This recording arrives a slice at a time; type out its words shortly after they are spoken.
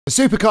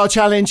The Supercar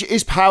Challenge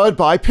is powered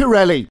by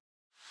Pirelli,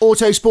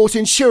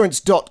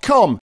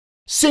 Autosportinsurance.com,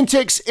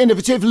 Syntix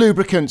Innovative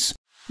Lubricants,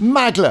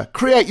 Magla,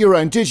 create your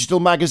own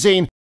digital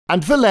magazine,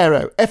 and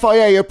Valero,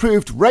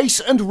 FIA-approved race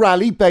and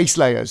rally base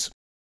layers.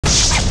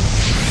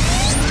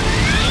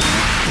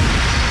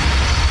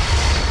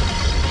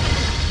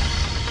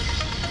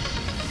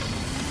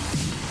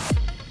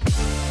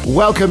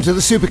 Welcome to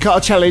the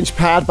Supercar Challenge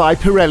powered by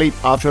Pirelli.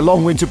 After a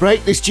long winter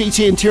break, this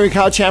GT and Touring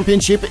Car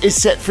Championship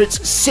is set for its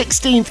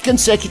 16th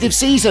consecutive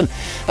season,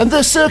 and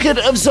the circuit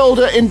of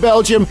Zolder in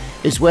Belgium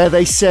is where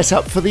they set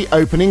up for the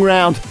opening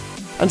round.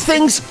 And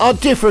things are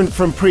different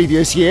from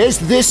previous years.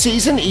 This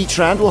season, each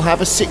round will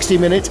have a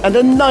 60-minute and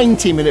a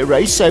 90-minute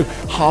race, so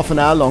half an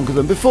hour longer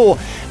than before.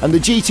 And the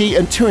GT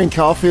and Touring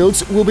Car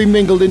fields will be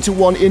mingled into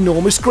one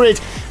enormous grid.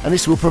 And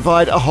this will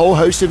provide a whole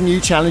host of new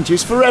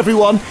challenges for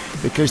everyone,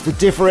 because the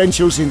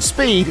differentials in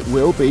speed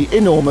will be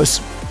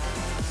enormous.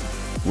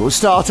 We'll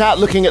start out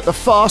looking at the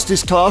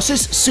fastest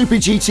classes,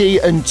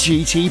 SuperGT and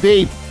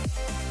GTB.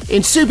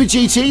 In Super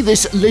GT,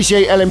 this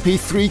Ligier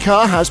LMP3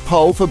 car has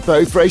pole for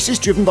both races,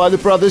 driven by the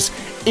brothers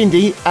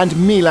Indy and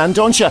Milan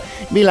Doncia.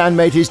 Milan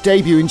made his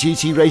debut in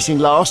GT racing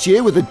last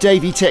year with a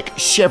Davitec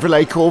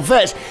Chevrolet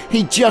Corvette.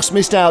 He just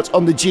missed out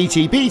on the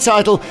GTB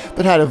title,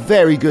 but had a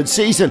very good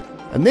season.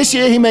 And this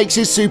year he makes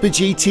his Super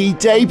GT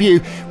debut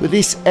with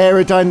this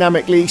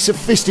aerodynamically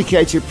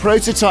sophisticated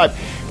prototype.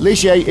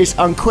 Ligier is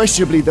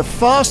unquestionably the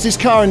fastest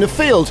car in the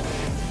field,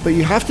 but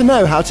you have to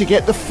know how to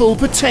get the full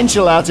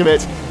potential out of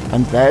it.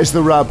 And there's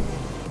the rub.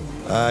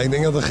 A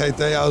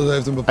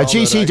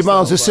GT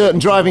demands a certain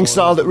driving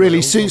style that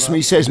really suits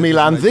me, says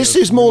Milan. This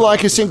is more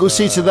like a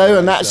single-seater though,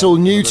 and that's all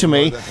new to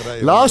me.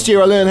 Last year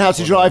I learned how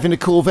to drive in a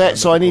Corvette,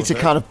 so I need to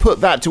kind of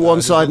put that to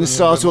one side and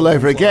start all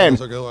over again.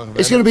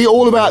 It's going to be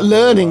all about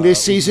learning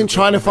this season,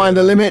 trying to find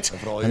the limit,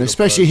 and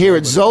especially here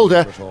at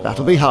Zolder,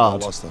 that'll be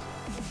hard.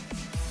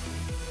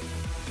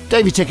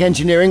 Davitec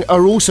Engineering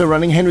are also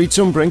running Henry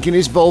Zumbrink in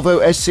his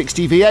Volvo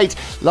S60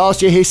 V8.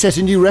 Last year he set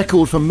a new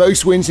record for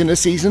most wins in a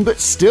season, but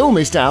still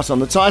missed out on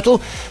the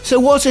title.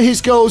 So what are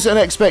his goals and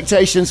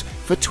expectations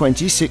for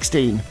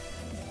 2016?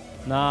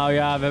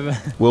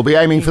 We'll be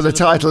aiming for the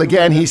title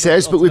again, he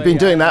says, but we've been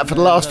doing that for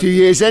the last few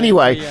years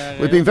anyway.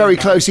 We've been very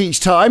close each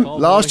time.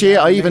 Last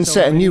year I even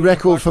set a new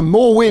record for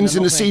more wins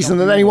in a season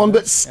than anyone,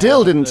 but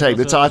still didn't take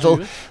the title.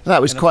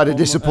 That was quite a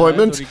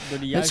disappointment.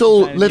 It's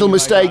all little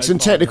mistakes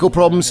and technical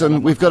problems,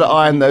 and we've got to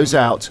iron those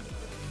out.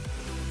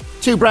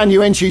 Two brand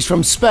new entries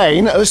from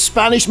Spain are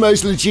Spanish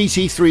Mosler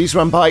GT3s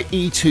run by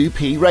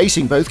E2P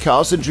Racing. Both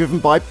cars are driven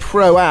by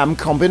Pro-Am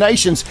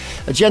combinations,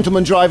 a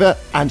gentleman driver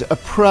and a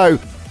pro.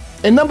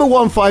 In number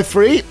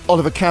 153,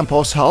 Oliver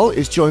Campos Hull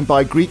is joined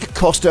by Greek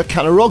Costa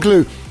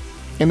Kanaroglu.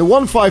 In the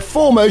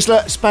 154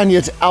 Mosler,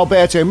 Spaniard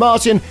Alberto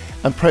Martin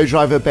and pro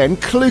driver Ben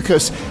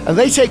Klukas, and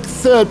they take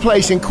third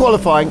place in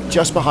qualifying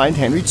just behind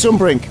Henry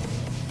Zumbrink.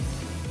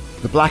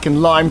 The black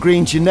and lime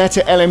green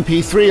Ginetta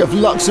LMP3 of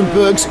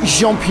Luxembourg's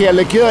Jean-Pierre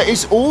Legueur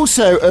is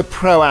also a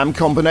Pro-Am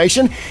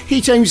combination.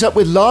 He teams up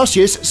with last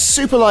year's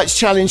Superlights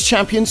Challenge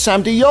champion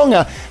Sam de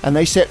Jonge, and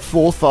they set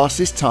fourth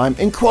fastest time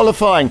in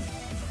qualifying.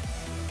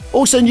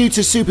 Also new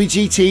to Super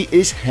GT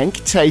is Henk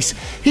Thijs.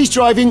 He's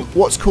driving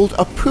what's called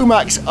a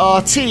Pumax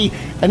RT,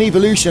 an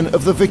evolution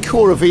of the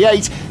Vicora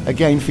V8,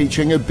 again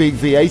featuring a big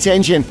V8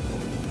 engine.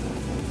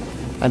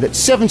 And at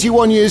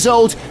 71 years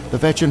old, the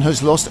veteran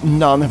has lost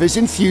none of his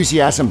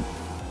enthusiasm.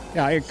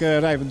 It's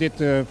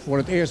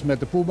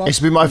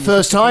been my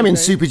first time in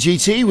Super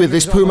GT with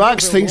this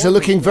Pumax. Things are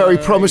looking very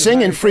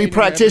promising in free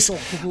practice.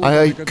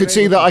 I could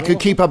see that I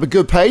could keep up a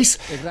good pace.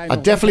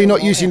 I'm definitely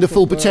not using the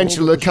full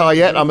potential of the car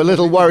yet. I'm a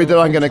little worried that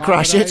I'm going to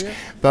crash it.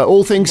 But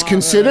all things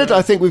considered,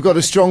 I think we've got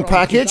a strong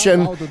package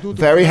and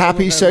very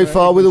happy so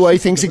far with the way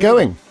things are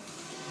going.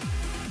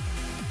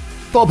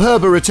 Bob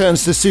Herber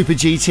returns to Super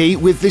GT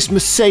with this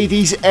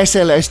Mercedes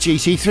SLS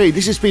GT3.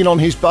 This has been on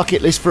his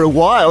bucket list for a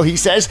while, he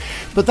says,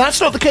 but that's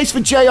not the case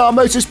for JR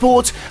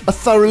Motorsport, a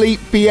thoroughly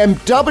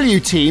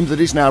BMW team that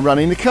is now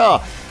running the car.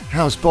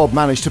 How's Bob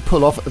managed to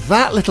pull off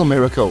that little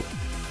miracle?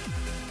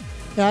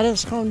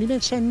 These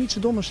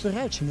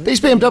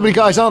BMW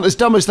guys aren't as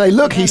dumb as they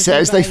look, he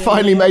says. They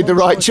finally made the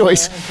right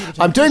choice.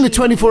 I'm doing the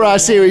 24-hour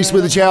series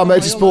with the JR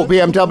Motorsport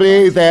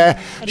BMW. They're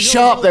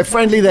sharp, they're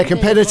friendly, they're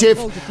competitive.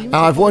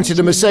 I've wanted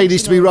a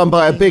Mercedes to be run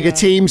by a bigger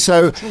team,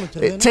 so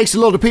it takes a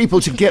lot of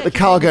people to get the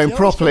car going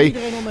properly.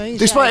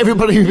 Despite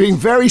everybody being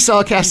very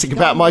sarcastic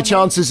about my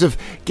chances of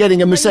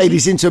getting a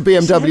Mercedes into a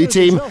BMW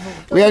team,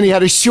 we only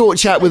had a short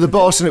chat with the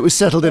boss and it was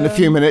settled in a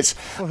few minutes.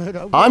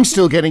 I'm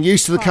still getting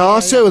used to the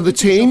car, so are the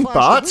team,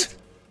 but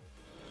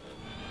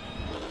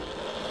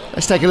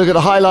let's take a look at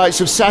the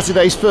highlights of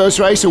Saturday's first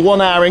race, a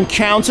 1-hour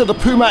encounter. The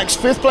Pumax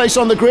 5th place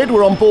on the grid.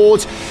 We're on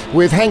board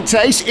with Henk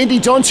Thijs. Indy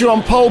Doncia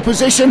on pole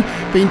position,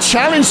 being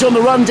challenged on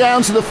the run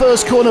down to the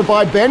first corner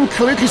by Ben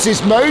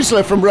Klukas'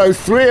 Mosler from row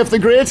 3 of the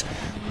grid.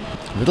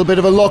 A little bit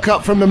of a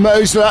lock-up from the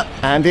Mosler,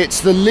 and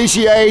it's the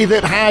Ligier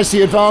that has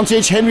the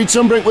advantage. Henry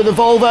Zumbrink with the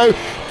Volvo,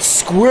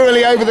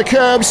 squirrely over the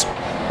curbs.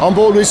 On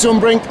board with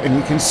Zumbrink, and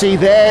you can see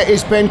there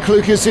is Ben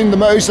Klukas in the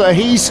Mosler.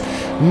 He's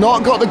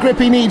not got the grip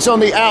he needs on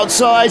the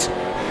outside.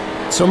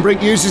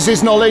 Zumbrink uses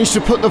his knowledge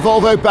to put the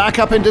Volvo back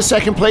up into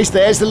second place.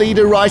 There's the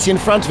leader right in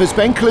front of us.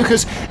 Ben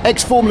Klukas,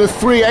 ex-Formula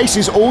 3 ace,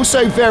 is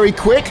also very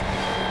quick.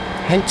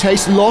 Henk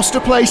Tace lost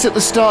a place at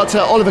the start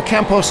to Oliver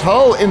Campos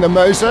Hull in the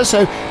Mosler,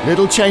 so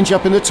little change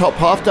up in the top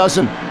half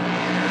dozen.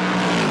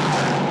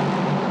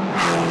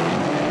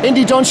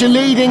 Indy Dontje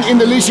leading in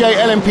the Ligier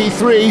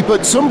LMP3,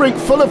 but Zumbrink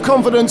full of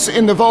confidence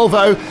in the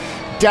Volvo.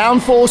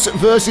 Downforce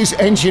versus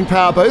engine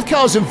power. Both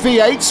cars are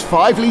V8s,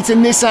 5-litre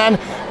Nissan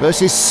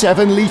versus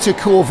 7-litre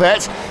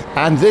Corvette,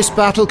 and this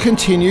battle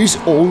continues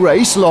all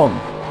race long.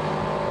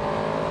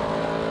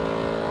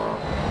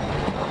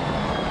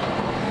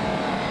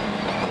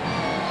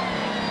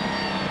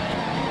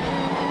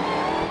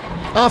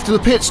 After the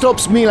pit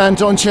stops, Milan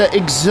Dontje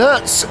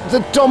exerts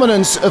the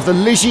dominance of the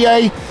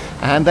Ligier,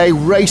 and they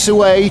race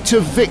away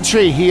to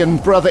victory. He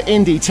and brother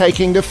Indy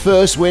taking the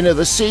first win of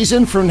the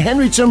season from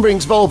Henry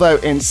Zumbrink's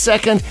Volvo in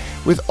second,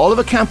 with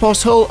Oliver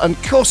Campos Hull and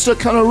Costa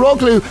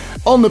Conaroglu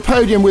on the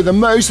podium with the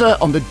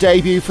Mosler on the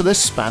debut for the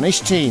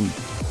Spanish team.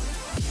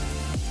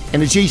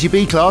 In the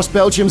GTB class,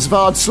 Belgium's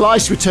Vaard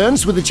Slice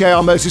returns with the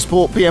JR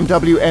Motorsport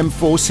BMW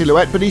M4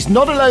 Silhouette, but he's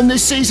not alone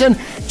this season,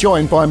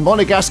 joined by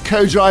Monegasque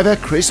co-driver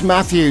Chris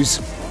Matthews.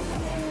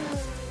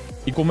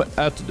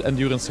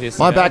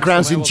 My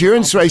background's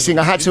endurance racing.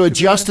 I had to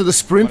adjust to the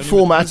sprint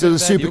format of the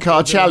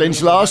Supercar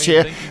Challenge last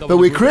year, but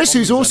with Chris,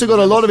 who's also got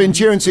a lot of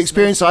endurance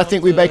experience, I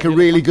think we make a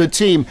really good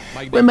team.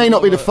 We may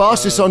not be the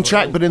fastest on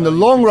track, but in the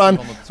long run,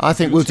 I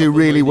think we'll do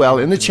really well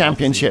in the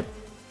championship.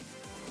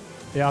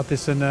 Ja, het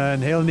is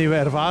een heel nieuwe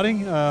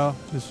ervaring.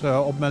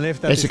 Op mijn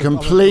leeftijd. It's a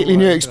completely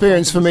new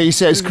experience for me,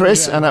 says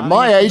Chris, and at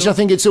my age I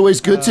think it's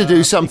always good to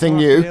do something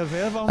new.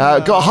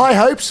 Got high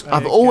hopes.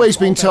 I've always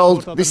been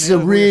told this is a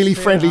really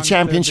friendly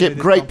championship,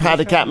 great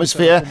paddock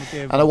atmosphere,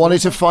 and I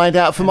wanted to find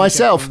out for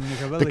myself.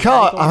 The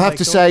car, I have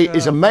to say,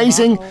 is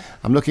amazing.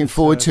 I'm looking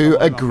forward to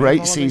a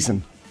great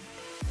season.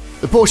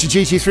 The Porsche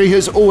GT3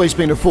 has always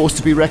been a force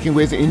to be reckoned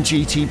with in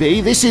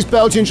GTB. This is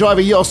Belgian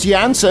driver Jos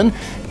Janssen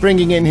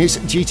bringing in his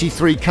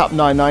GT3 Cup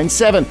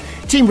 997.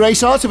 Team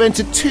Race Art have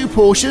entered 2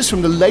 Porsches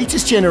from the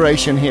latest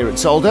generation here at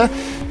Zolder.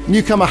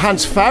 Newcomer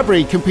Hans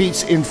Fabry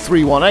competes in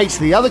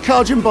 318, the other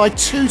car driven by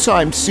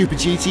 2-time Super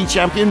GT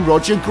champion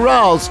Roger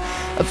Graals.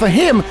 And for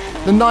him,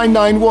 the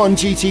 991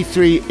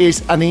 GT3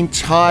 is an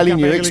entirely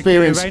new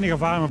experience.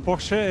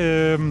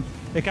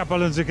 Ik heb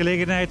wel eens een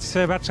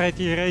gelegenheidswedstrijd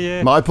hier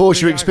gereden. My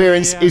Porsche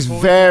experience is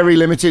very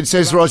limited,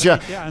 says Roger.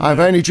 I've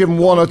only driven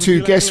 1 or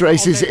 2 guest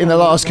races in the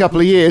last couple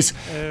of years.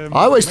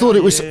 I always thought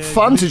it was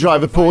fun to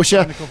drive a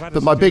Porsche,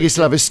 but my biggest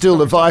love is still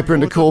the Viper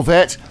and the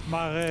Corvette.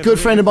 Good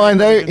friend of mine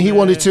though, he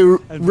wanted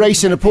to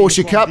race in a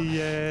Porsche Cup,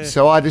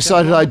 so I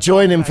decided I'd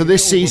join him for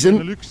this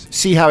season,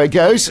 see how it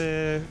goes,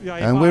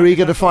 and we're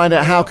eager to find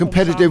out how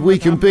competitive we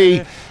can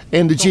be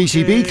in the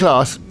GTB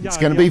class. It's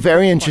going to be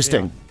very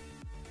interesting.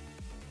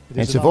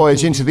 It's a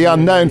voyage into the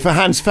unknown for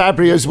Hans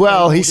Fabry as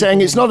well. He's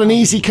saying it's not an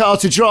easy car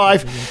to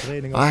drive.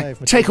 I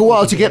take a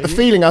while to get the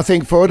feeling, I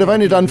think, for it. I've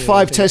only done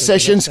 5 test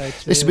sessions.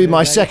 This will be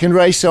my second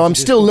race, so I'm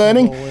still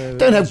learning.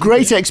 Don't have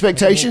great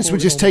expectations.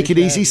 We'll just take it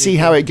easy, see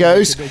how it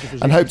goes,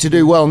 and hope to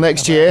do well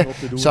next year.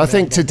 So I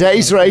think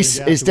today's race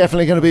is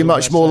definitely going to be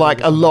much more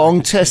like a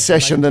long test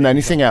session than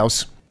anything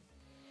else.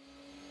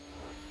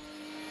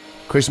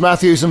 Chris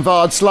Matthews and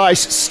Vaard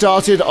Slice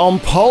started on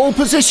pole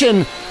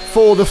position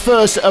for the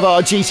first of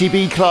our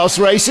GTB class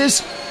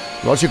races.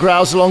 Roger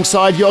Graals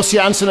alongside Jos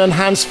Janssen and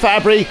Hans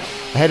Fabry,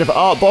 ahead of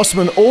Art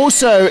Bosman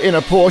also in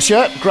a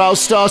Porsche. Graals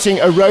starting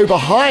a row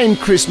behind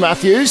Chris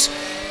Matthews.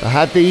 They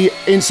had the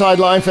inside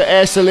line for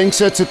Eerste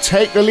Linkse to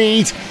take the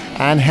lead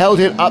and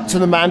held it up to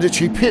the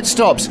mandatory pit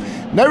stops.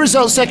 No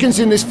result seconds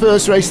in this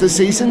first race of the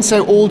season,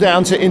 so all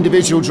down to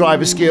individual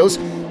driver skills.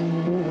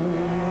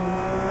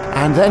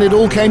 And then it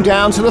all came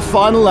down to the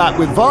final lap,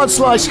 with Vaard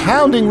Slice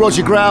hounding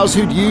Roger Graals,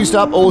 who'd used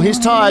up all his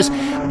tyres.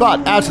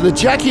 But out of the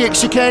Jackie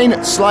X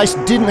chicane, Slice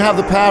didn't have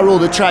the power or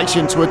the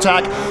traction to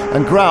attack,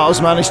 and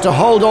Graals managed to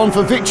hold on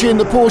for victory in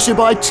the Porsche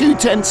by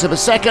 0.2 of a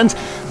second.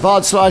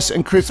 Vaard Slice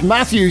and Chris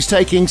Matthews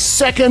taking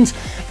second,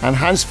 and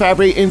Hans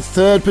Fabry in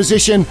third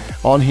position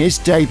on his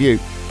debut.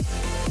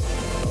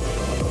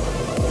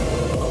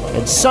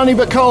 It's sunny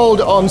but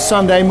cold on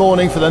Sunday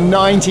morning for the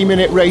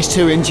 90-minute Race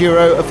 2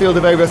 Enduro, a field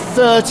of over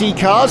 30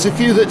 cars, a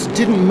few that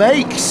didn't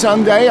make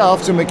Sunday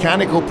after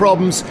mechanical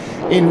problems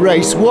in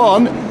Race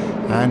 1,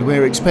 and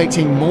we're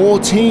expecting more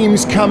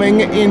teams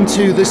coming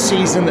into the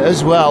season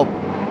as well.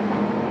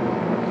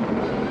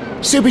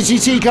 Super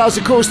GT cars,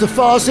 of course, the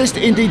fastest.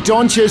 Indy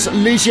Dontje's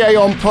Ligier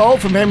on pole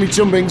from Henry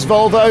Zumbrink's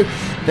Volvo.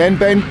 Then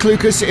Ben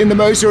Klukas in the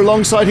Moser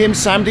alongside him.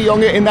 Sam de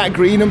Jonge in that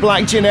green and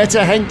black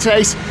Ginetta. Henk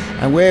Tace.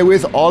 And we're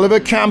with Oliver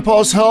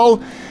Campos Hull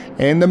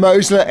in the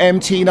Mosler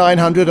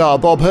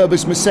MT900R. Bob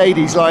Herbert's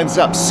Mercedes lines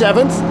up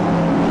 7th.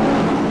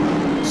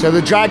 So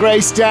the drag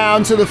race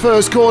down to the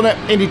first corner.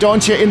 Indy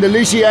Dontje in the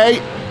Ligier.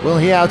 Will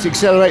he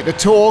out-accelerate the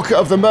torque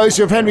of the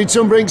Mosler of Henry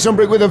Zumbrink?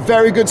 Zumbrink with a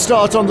very good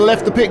start on the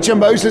left of the picture.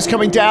 Mosler's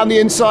coming down the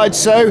inside,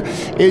 so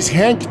is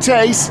Henk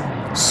Thijs.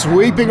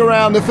 Sweeping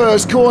around the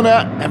first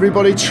corner.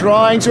 Everybody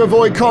trying to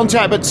avoid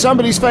contact, but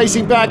somebody's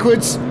facing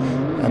backwards,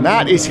 and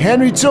that is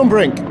Henry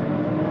Zumbrink.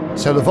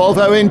 So the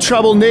Volvo in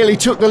trouble, nearly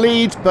took the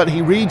lead, but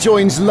he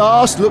rejoins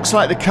last. Looks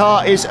like the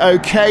car is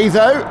okay,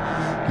 though.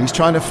 He's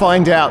trying to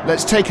find out.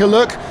 Let's take a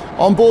look.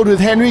 On board with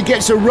Henry,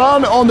 gets a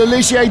run on the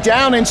Ligier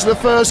down into the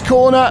first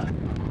corner.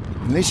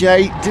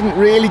 Ligier didn't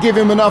really give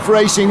him enough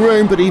racing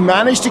room, but he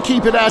managed to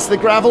keep it out of the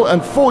gravel.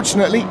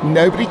 Unfortunately,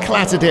 nobody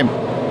clattered him.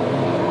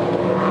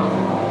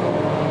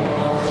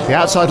 The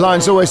outside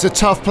line's always a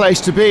tough place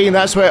to be, and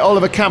that's where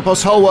Oliver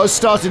Campos Hull was.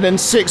 Started in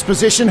 6th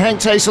position,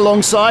 Henk Thijs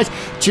alongside.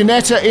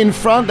 Ginetta in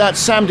front, that's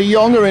Sam de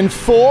Jonge in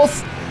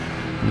 4th.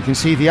 You can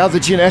see the other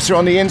Ginetta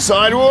on the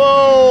inside.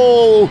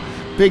 Whoa!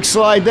 Big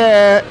slide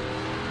there.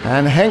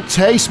 And Henk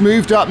Thijs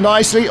moved up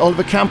nicely.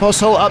 Oliver Campos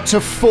Hull up to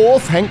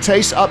 4th. Henk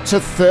Thijs up to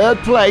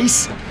 3rd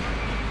place.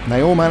 And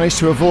they all managed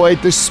to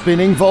avoid the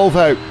spinning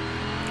Volvo.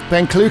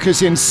 Ben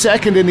Klukas in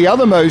 2nd in the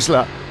other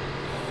Mosler.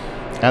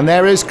 And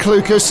there is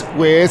Klukas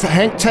with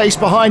Henk Thijs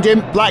behind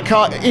him. Black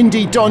car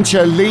Indy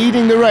Dontje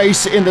leading the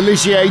race in the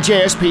Ligier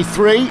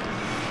JSP3.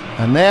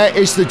 And there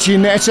is the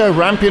Ginetta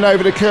ramping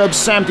over the curb,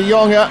 Sam de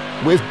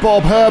Jonge with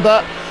Bob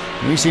Herber.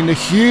 Using the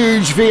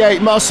huge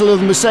V8 muscle of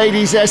the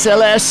Mercedes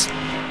SLS.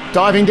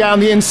 Diving down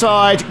the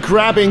inside,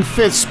 grabbing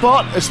 5th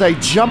spot as they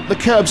jump the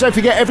curbs. Don't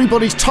forget,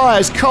 everybody's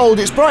tyres cold.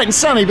 It's bright and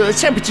sunny, but the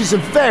temperatures are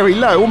very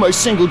low, almost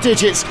single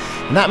digits.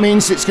 And that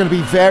means it's going to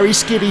be very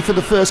skiddy for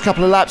the first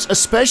couple of laps,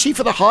 especially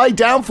for the high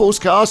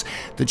downforce cars.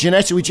 The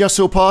Ginetta we just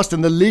saw past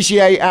and the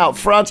Ligier out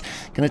front.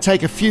 Going to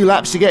take a few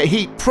laps to get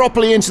heat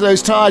properly into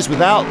those tyres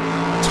without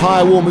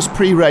tyre warmers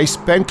pre-race.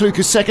 Ben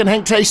Klukas 2nd,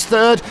 Henk Thijs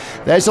 3rd.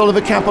 There's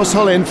Oliver Campos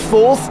Hull in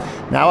 4th.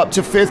 Now up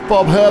to 5th,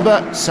 Bob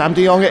Herber. Sam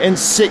de Jonge in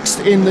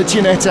 6th in the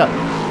Ginetta.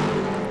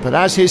 But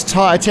as his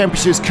tyre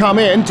temperatures come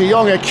in, de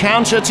Jonge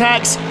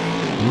counter-attacks,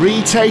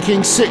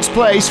 retaking 6th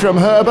place from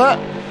Herber.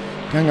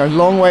 Going a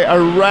long way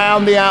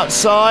around the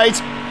outside.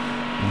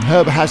 And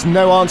Herber has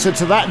no answer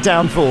to that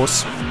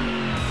downforce.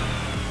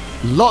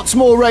 Lots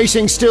more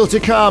racing still to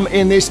come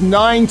in this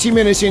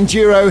 90-minute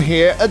enduro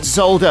here at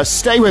Zolder.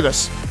 Stay with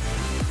us.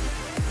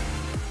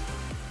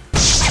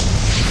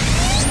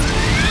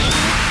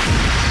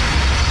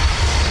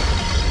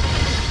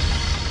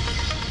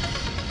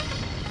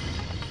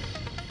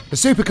 The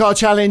Supercar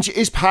Challenge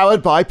is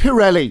powered by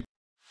Pirelli,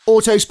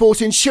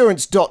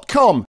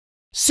 Autosportinsurance.com,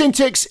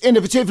 Syntix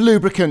Innovative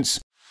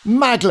Lubricants,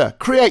 Magla,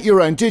 create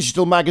your own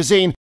digital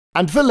magazine,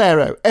 and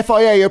Valero,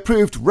 FIA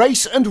approved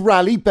race and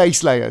rally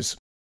base layers.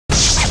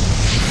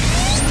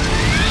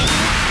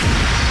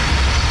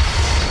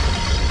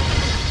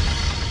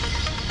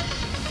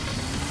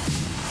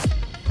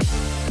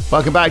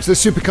 Welcome back to the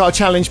Supercar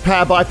Challenge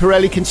powered by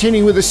Pirelli,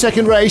 continuing with the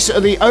second race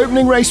of the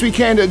opening race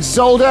weekend at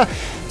Zolder.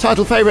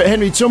 Title favourite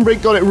Henry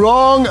Zumbrink got it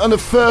wrong on the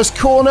first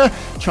corner,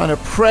 trying to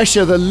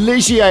pressure the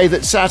Ligier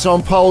that sat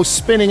on pole,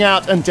 spinning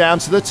out and down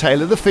to the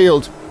tail of the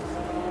field.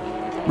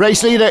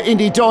 Race leader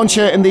Indy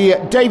Dontje in the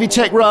David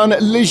Tech Run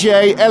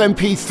Ligier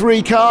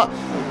LMP3 car,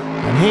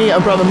 and he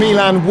and brother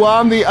Milan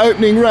won the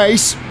opening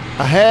race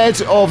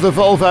ahead of the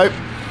Volvo.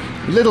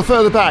 A little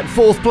further back,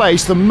 4th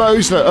place, the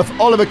Mosler of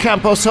Oliver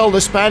Campos Hull,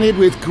 the Spaniard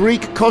with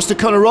Greek Costa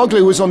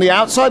Konaroglu was on the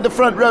outside the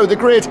front row of the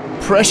grid,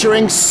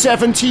 pressuring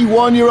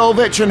 71-year-old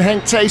veteran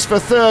Henk Thijs for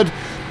 3rd.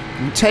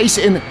 And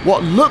Thijs in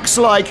what looks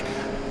like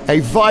a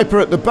Viper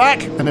at the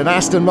back and an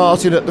Aston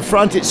Martin at the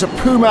front. It's a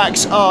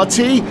Pumax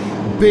RT,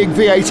 big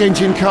V8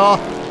 engine car,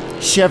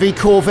 Chevy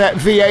Corvette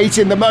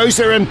V8 in the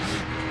Mosler, and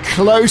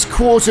close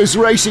quarters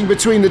racing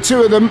between the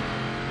two of them.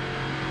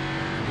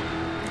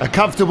 A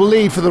comfortable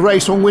lead for the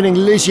race on winning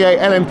Ligier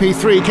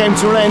LMP3 came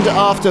to an end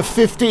after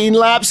 15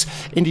 laps.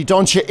 Indy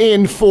Dontje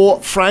in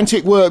for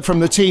frantic work from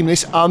the team,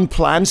 this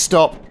unplanned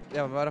stop.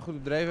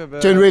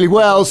 Doing really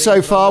well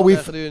so far.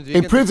 We've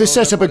improved the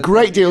setup a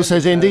great deal,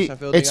 says Indy.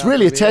 It's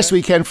really a test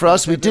weekend for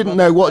us. We didn't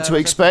know what to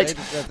expect,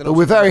 but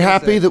we're very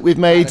happy that we've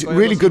made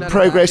really good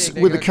progress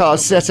with the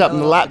car's setup, and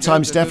the lap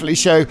times definitely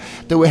show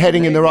that we're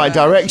heading in the right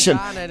direction.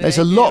 There's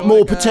a lot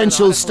more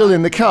potential still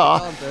in the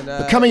car,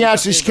 but coming out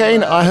of the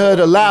chicane, I heard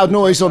a loud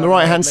noise on the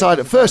right-hand side.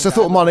 At first, I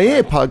thought my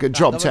ear plug had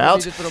dropped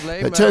out.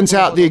 It turns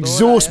out the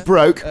exhaust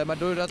broke,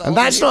 and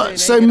that's not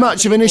so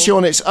much of an issue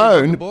on its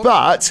own,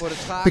 but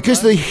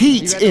because the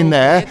heat in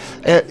there,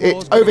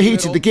 it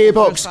overheated the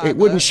gearbox, it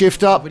wouldn't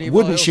shift up,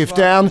 wouldn't shift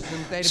down,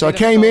 so I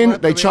came in,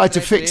 they tried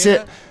to fix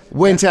it,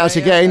 went out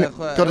again.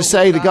 Got to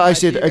say, the guys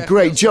did a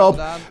great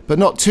job, but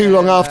not too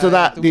long after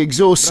that the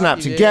exhaust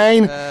snapped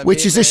again,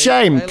 which is a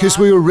shame because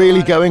we were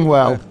really going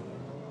well.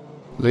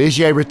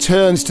 Ligier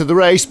returns to the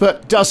race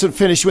but doesn't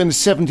finish within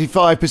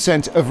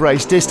 75% of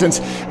race distance,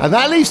 and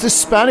that leaves the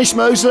Spanish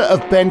Mosler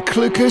of Ben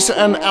Klukas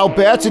and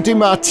Alberto Di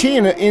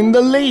Martin in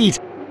the lead.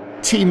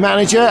 Team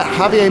manager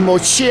Javier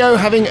Morchillo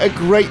having a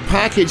great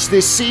package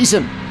this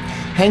season.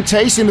 Henk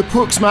Thijs in the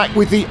Puxmac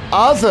with the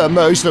other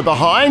Mosler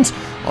behind.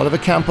 Oliver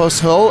Campos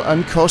Hull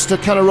and Costa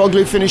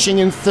Canaroglu finishing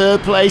in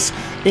third place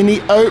in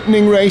the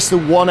opening race, the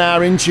 1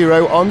 hour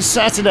enduro on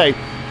Saturday.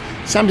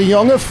 Sam de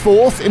Jonge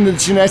fourth in the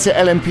Ginetta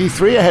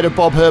LMP3 ahead of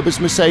Bob Herbert's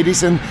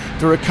Mercedes, and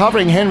the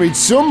recovering Henry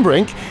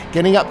Zumbrink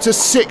getting up to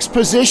sixth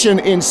position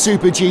in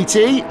Super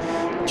GT,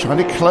 trying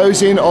to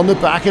close in on the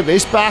back of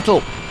this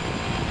battle.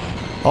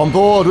 On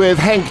board with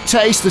Henk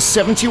Tace, the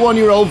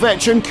 71-year-old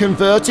veteran,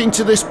 converting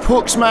to this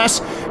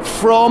Puxmas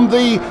from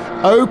the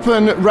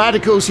open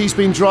radicals he's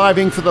been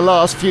driving for the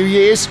last few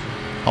years.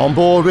 On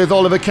board with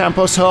Oliver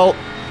Campos Hull,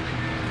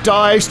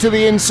 dives to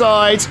the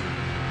inside,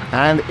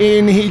 and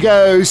in he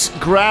goes,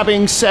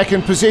 grabbing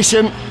second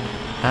position.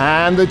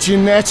 And the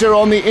Ginetta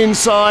on the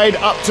inside,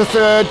 up to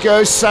third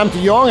goes Sam de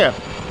Jonge.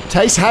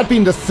 Tace had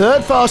been the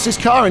third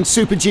fastest car in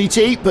Super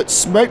GT, but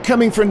smoke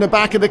coming from the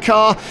back of the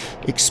car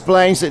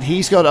explains that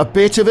he's got a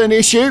bit of an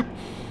issue.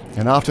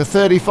 And after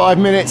 35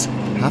 minutes,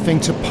 having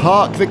to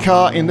park the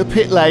car in the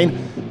pit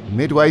lane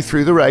midway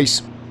through the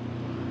race.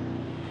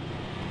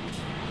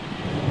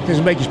 Het is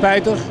een beetje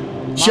spijtig.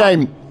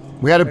 Shame.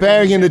 We had a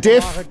bearing in the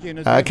diff,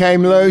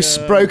 came loose,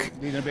 broke,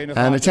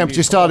 and the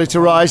temperature started to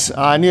rise.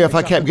 I knew if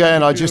I kept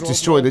going I'd just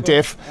destroy the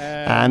diff,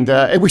 and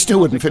we still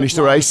wouldn't finish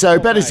the race. So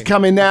better to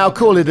come in now,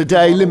 call it a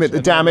day, limit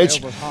the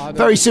damage.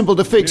 Very simple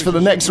to fix for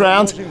the next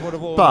round,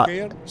 but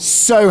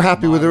so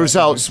happy with the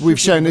results we've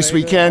shown this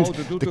weekend.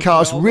 The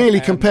car's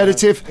really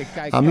competitive.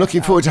 I'm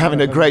looking forward to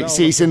having a great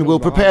season. We'll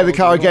prepare the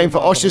car again for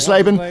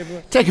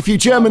Oschersleben, take a few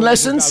German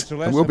lessons,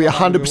 and we'll be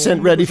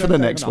 100% ready for the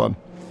next one.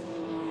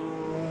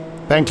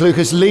 Ben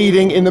Lucas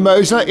leading in the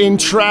Mosler in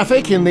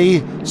traffic in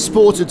the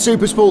Sport and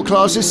Supersport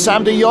classes.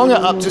 Sam de Jonge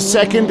up to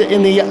second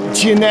in the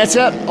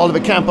Ginetta.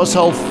 Oliver Campos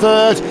Hull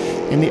third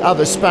in the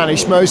other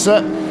Spanish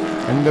Mosler.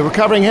 And the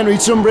recovering Henry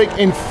Zumbrink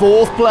in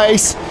fourth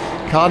place.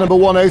 Car number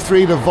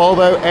 103, the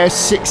Volvo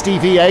S60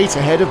 V8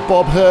 ahead of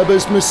Bob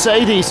Herbert's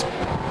Mercedes.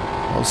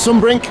 Well,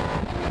 Zumbrink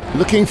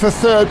looking for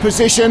third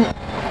position.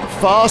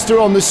 Faster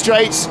on the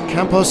straights.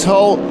 Campos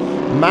Hull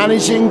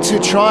managing to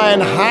try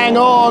and hang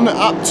on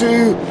up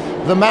to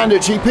the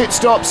mandatory pit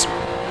stops.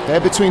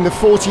 They're between the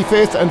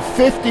 45th and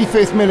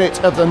 55th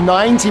minute of the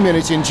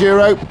 90-minute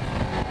enduro.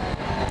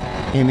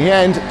 In the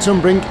end,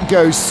 Zumbrink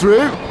goes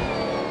through.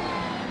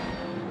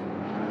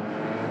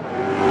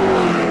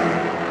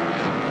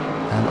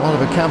 And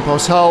Oliver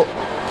Campos Hull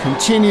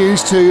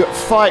continues to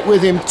fight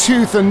with him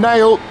tooth and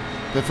nail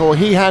before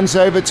he hands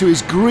over to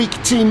his Greek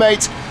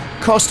teammate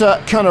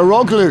Costa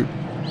Canaroglu.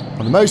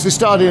 The Mosler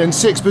started in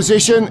sixth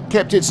position,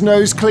 kept its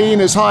nose clean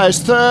as high as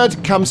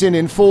third, comes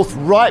in fourth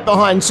right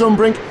behind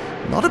Zumbrink.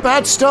 Not a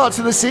bad start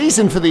to the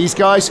season for these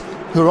guys,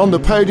 who are on the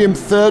podium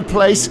third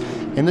place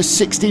in the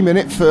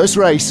 60-minute first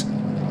race.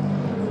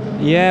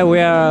 Yeah, we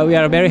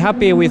are very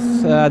happy with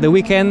the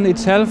weekend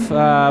itself.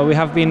 We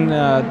have been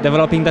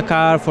developing the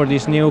car for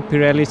this new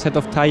Pirelli set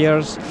of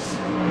tires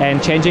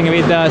and changing a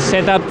bit the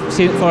setup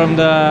from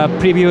the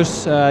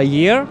previous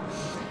year.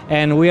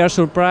 And we are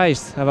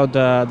surprised about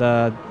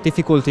the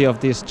difficulty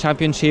of this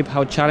championship,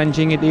 how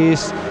challenging it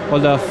is, all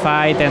the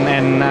fight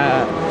and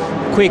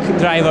quick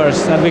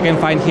drivers that we can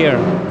find here.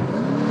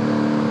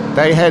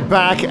 They head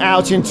back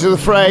out into the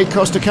fray.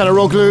 Costa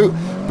Canaroglu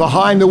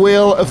behind the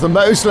wheel of the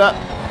Mosler,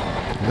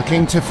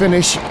 looking to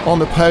finish on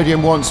the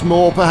podium once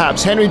more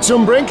perhaps. Henry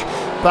Zumbrink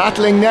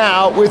battling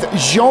now with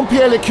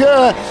Jean-Pierre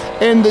Lecoeur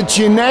in the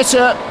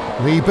Ginetta,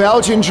 the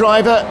Belgian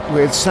driver,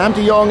 with Sam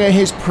de Jonge,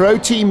 his pro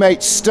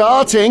teammate,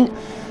 starting.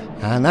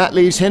 And that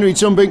leaves Henry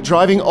Zumbrink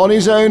driving on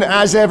his own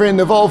as ever in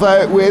the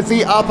Volvo with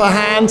the upper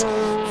hand,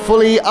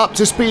 fully up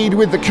to speed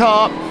with the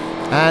car.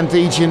 And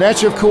the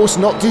Ginetta, of course,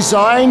 not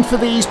designed for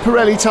these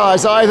Pirelli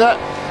tyres either.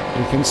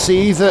 You can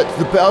see that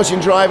the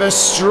Belgian driver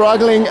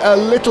struggling a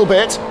little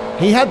bit.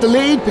 He had the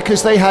lead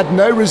because they had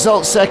no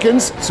result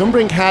seconds.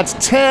 Zumbrink had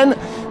 10,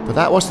 but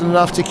that wasn't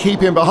enough to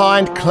keep him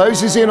behind.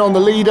 Closes in on the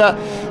leader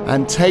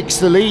and takes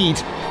the lead.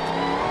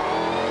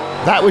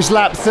 That was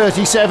lap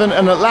 37,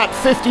 and at lap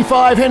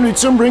 55, Henry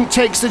Zumbrink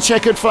takes the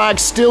checkered flag,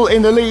 still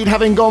in the lead,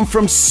 having gone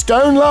from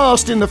stone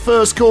last in the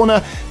first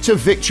corner to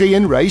victory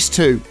in race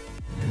 2.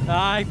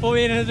 Ik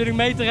probeerde natuurlijk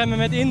mee te remmen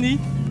met Indy.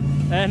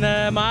 I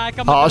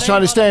was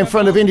trying to stay in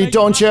front of Indy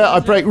Dontje. I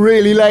braked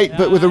really late,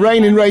 but with the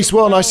rain in race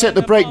 1, I set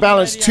the brake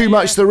balance too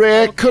much to the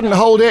rear, couldn't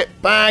hold it,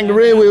 bang, the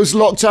rear wheels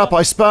locked up,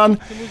 I spun.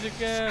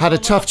 Had a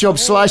tough job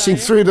slicing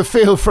through the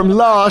field from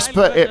last,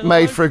 but it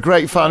made for a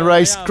great fun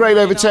race. Great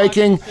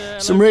overtaking,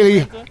 some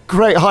really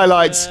great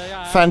highlights,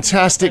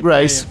 fantastic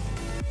race.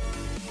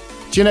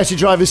 Ginetta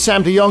drivers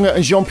Sam de Jonge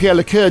and Jean-Pierre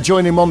Lecoeur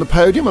join him on the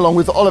podium, along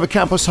with Oliver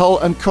Campos Hull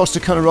and Costa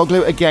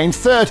Canaroglu again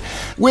third.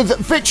 With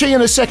victory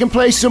in a second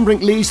place,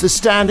 Zumbrink leads the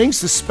standings.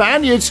 The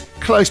Spaniards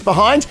close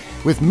behind,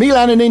 with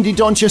Milan and Indy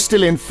Dontje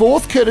still in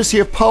fourth, courtesy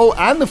of pole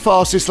and the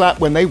fastest lap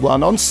when they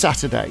won on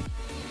Saturday.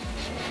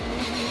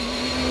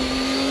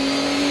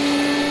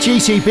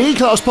 GTB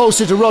class pole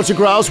sitter Roger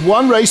Graals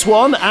won race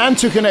 1 and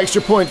took an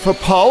extra point for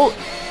pole.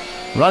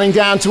 Running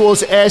down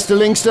towards Ers de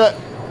Linkster,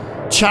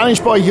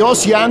 challenged by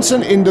Jos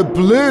Janssen in the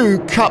blue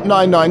Cup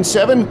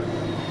 997.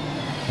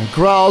 And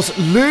Graals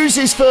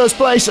loses first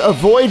place,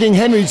 avoiding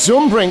Henry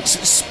Zumbrink's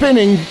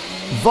spinning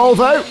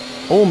Volvo,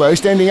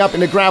 almost ending up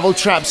in the gravel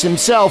traps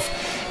himself.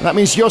 And that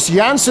means Jos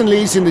Janssen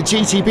leads in the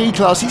GTB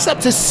class. He's up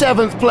to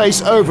 7th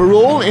place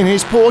overall in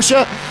his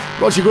Porsche.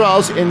 Roger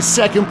Graals in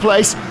 2nd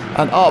place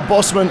and Art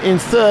Bosman in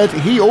 3rd.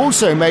 He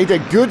also made a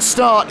good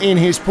start in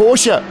his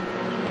Porsche.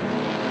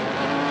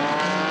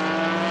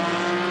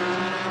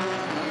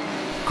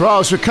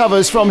 Graals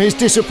recovers from his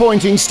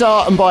disappointing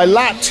start, and by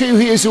lap 2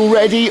 he is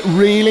already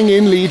reeling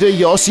in leader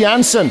Jos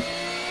Janssen.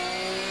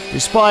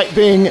 Despite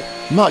being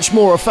much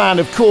more a fan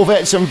of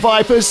Corvettes and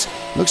Vipers,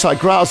 looks like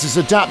Graals is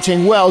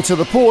adapting well to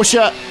the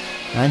Porsche,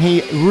 and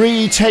he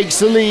retakes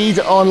the lead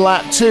on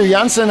lap 2.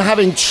 Janssen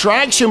having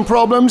traction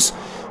problems,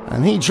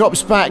 and he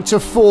drops back to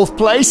 4th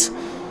place.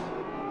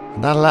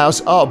 And that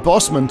allows Art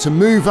Bosman to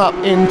move up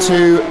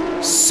into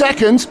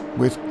 2nd,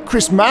 with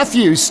Chris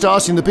Matthews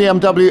starting the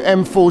BMW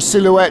M4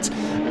 Silhouette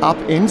up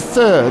in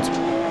 3rd.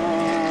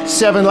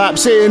 7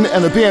 laps in,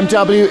 and the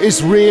BMW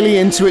is really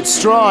into its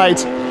stride.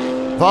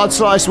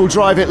 Vaardsluis will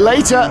drive it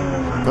later,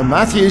 but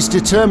Matthews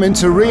determined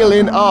to reel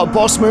in Art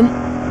Bosman.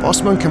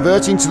 Bosman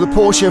converting to the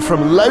Porsche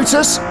from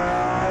Lotus.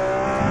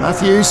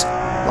 Matthews,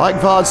 like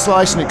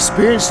Vaardsluis, an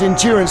experienced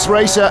endurance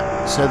racer,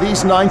 so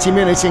these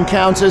 90-minute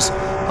encounters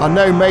are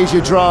no major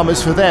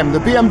dramas for them. The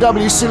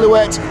BMW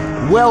Silhouette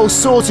well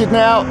sorted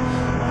now,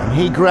 and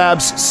he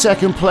grabs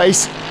 2nd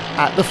place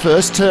at the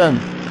first turn.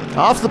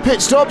 After the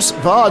pit stops,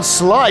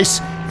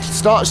 Vaardsluis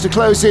starts to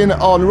close in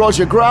on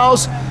Roger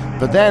Graals,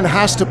 but then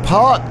has to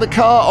park the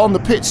car on the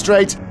pit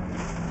straight.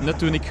 Net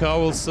toen ik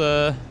Graals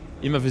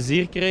in mijn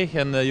vizier kreeg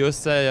en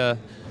Joost zei het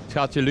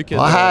gaat je lukken.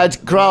 I had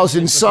Graals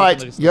in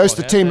sight. Joost,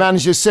 the team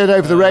manager, said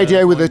over the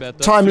radio with the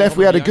time left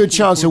we had a good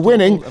chance of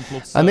winning,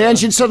 and the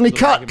engine suddenly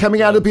cut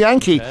coming out of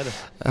Bianchi.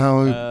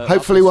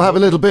 Hopefully we'll have a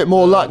little bit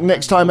more luck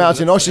next time out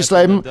in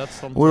Oschersleben.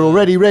 We're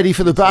already ready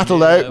for the battle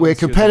though. We're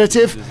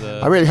competitive.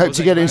 I really hope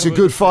to get into a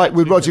good fight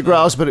with Roger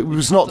Graals, but it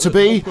was not to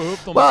be.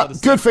 Well,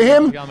 good for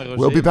him.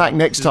 We'll be back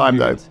next time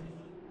though.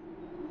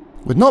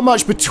 With not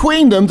much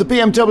between them, the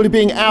BMW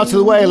being out of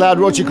the way allowed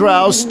Roger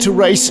Graals to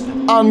race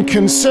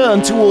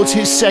unconcerned towards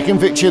his 2nd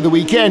victory of the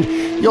weekend.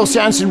 Jos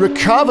Janssen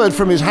recovered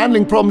from his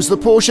handling problems. The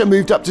Porsche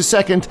moved up to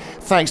 2nd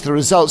thanks to the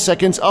result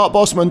seconds. Art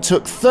Bosman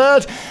took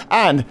 3rd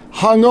and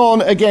hung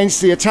on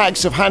against the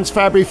attacks of Hans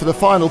Fabry for the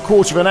final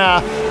quarter of an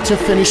hour to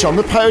finish on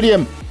the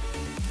podium.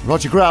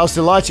 Roger Graals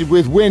delighted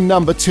with win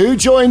number 2,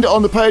 joined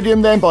on the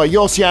podium then by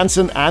Jos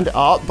Janssen and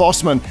Art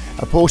Bosman,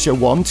 a Porsche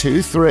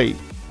 1-2-3.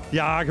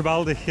 Ja,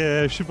 geweldig.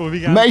 Super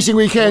weekend. Amazing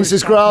weekend,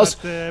 says Graals.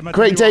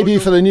 Great debut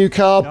for the new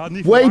car.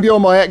 Way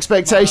beyond my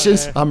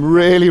expectations. I'm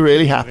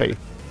really happy.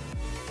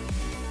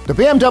 The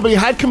BMW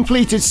had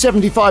completed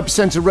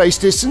 75% of race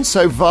distance,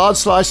 so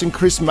Vaardsluis and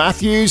Chris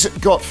Matthews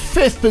got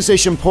 5th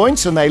position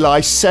points, and they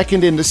lie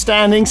 2nd in the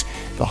standings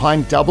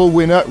behind double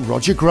winner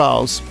Roger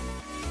Graals.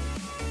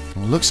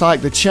 Well, looks like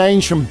the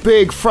change from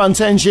big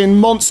front engine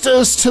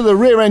monsters to the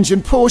rear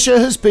engine Porsche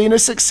has been a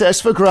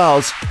success for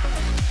Graals.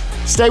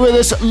 Stay with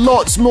us,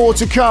 lots more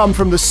to come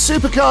from the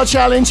Supercar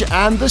Challenge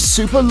and the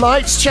Super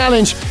Lights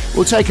Challenge.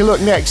 We'll take a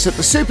look next at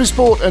the Super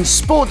Sport and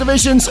Sport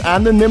divisions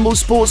and the Nimble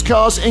Sports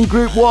cars in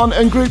Group 1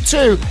 and Group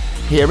 2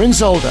 here in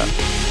Zolder.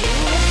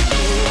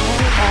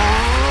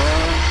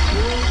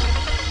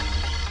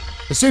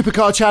 The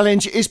Supercar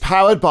Challenge is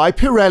powered by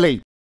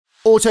Pirelli,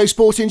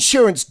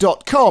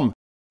 Autosportinsurance.com,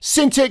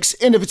 Syntix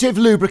Innovative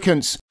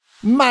Lubricants,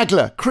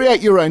 Magla,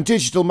 create your own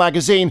digital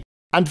magazine,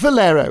 and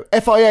Valero,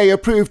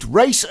 FIA-approved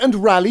race and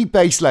rally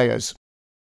base layers.